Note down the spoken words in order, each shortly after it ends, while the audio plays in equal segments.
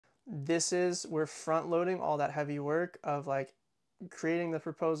we're front loading all that heavy work of like creating the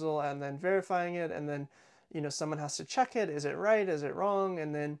proposal and then verifying it, and then someone has to check it. Is it right? Is it wrong?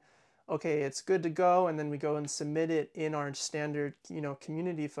 And then okay, it's good to go, and then we go and submit it in our standard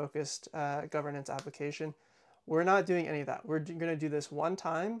community focused governance application. We're not doing any of that. We're going to do this one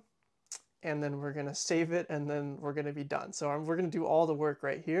time, and then we're going to save it, and then we're going to be done. So we're going to do all the work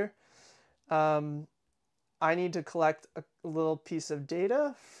right here. I need to collect a little piece of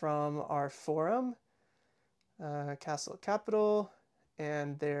data from our forum, Castle Capital,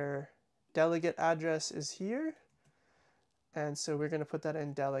 and their delegate address is here. And so we're going to put that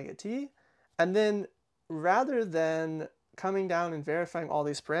in delegatee. And then rather than coming down and verifying all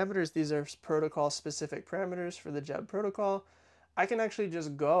these parameters, these are protocol specific parameters for the Jeb protocol, I can actually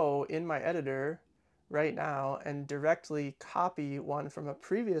just go in my editor right now and directly copy one from a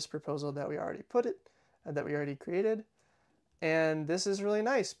previous proposal that we already created. And this is really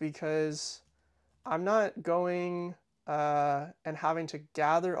nice because I'm not going and having to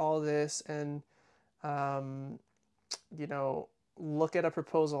gather all this and look at a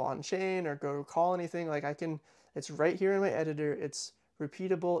proposal on chain or go call anything. Like it's right here in my editor. It's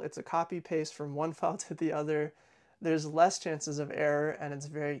repeatable. It's a copy paste from one file to the other. There's less chances of error, and it's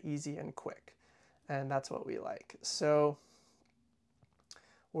very easy and quick. And that's what we like. So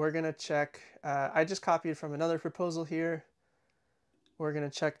we're going to check. I just copied from another proposal here. We're going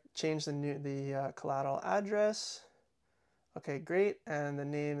to change the collateral address. Okay, great. And the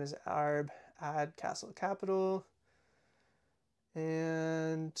name is add Castle Capital.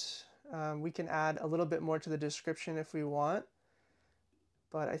 And we can add a little bit more to the description if we want.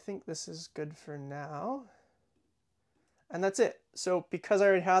 But I think this is good for now. And that's it. So because I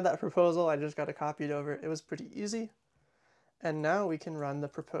already had that proposal, I just got to copy it over. It was pretty easy. And now we can run the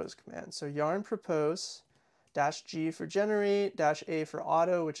propose command. So yarn propose -g for generate, -a for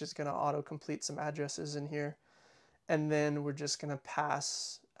auto, which is going to auto complete some addresses in here. And then we're just going to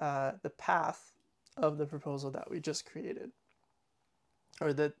pass the path of the proposal that we just created,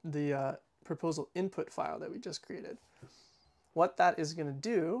 or the proposal input file that we just created. What that is going to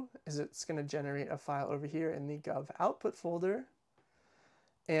do is it's going to generate a file over here in the gov output folder.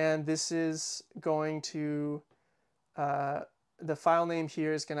 And this is going to, the file name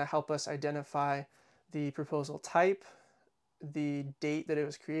here is going to help us identify the proposal type, the date that it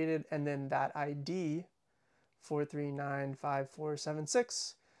was created, and then that ID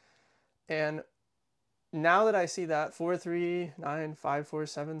 4395476. And now that I see that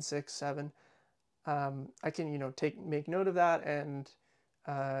 439547667, I can make note of that and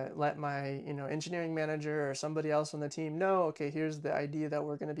let my engineering manager or somebody else on the team know, okay, here's the ID that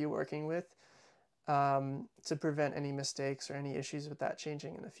we're going to be working with, to prevent any mistakes or any issues with that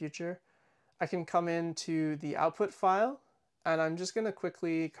changing in the future. I can come into the output file, and I'm just going to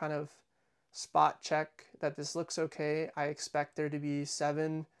quickly kind of spot check that this looks okay. I expect there to be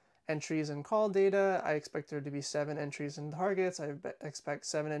 7 entries in call data. I expect there to be 7 entries in targets. I expect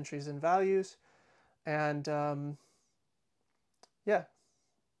 7 entries in values. And yeah,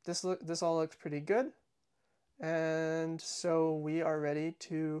 this all looks pretty good. And so we are ready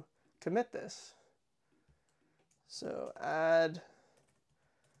to commit this. So add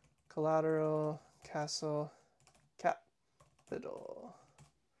collateral Castle Capital.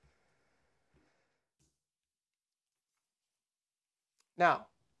 Now,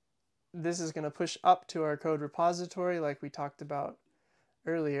 this is going to push up to our code repository like we talked about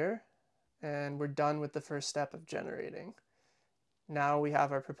earlier, and we're done with the first step of generating. Now we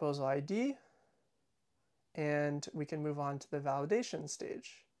have our proposal ID, and we can move on to the validation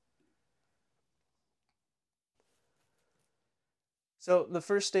stage. So the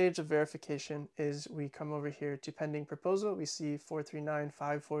first stage of verification is we come over here to pending proposal. We see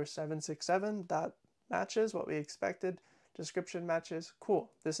 439547767. That matches what we expected. Description matches. Cool.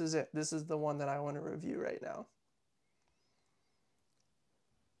 This is it. This is the one that I want to review right now.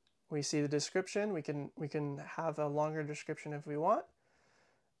 We see the description. We can have a longer description if we want.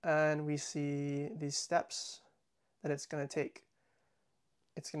 And we see the steps that it's going to take.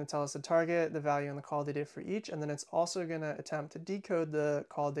 It's going to tell us the target, the value, and the call data for each. And then it's also going to attempt to decode the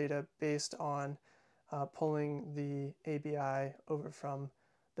call data based on pulling the ABI over from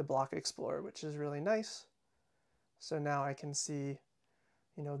the block explorer, which is really nice. So now I can see,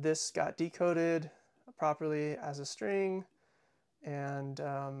 this got decoded properly as a string, and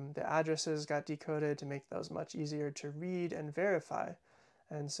the addresses got decoded to make those much easier to read and verify.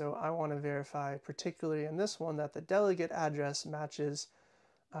 And so I want to verify, particularly in this one, that the delegate address matches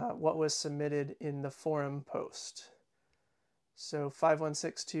what was submitted in the forum post. So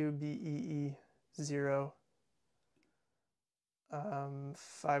 5162BEE0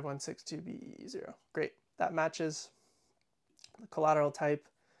 5162B0. Great, that matches the collateral type.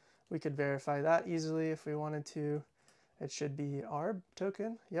 We could verify that easily if we wanted to. It should be arb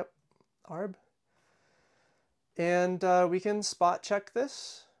token. Yep, arb. And we can spot check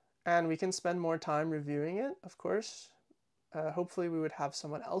this, and we can spend more time reviewing it, of course. Hopefully we would have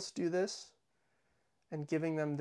someone else do this and giving them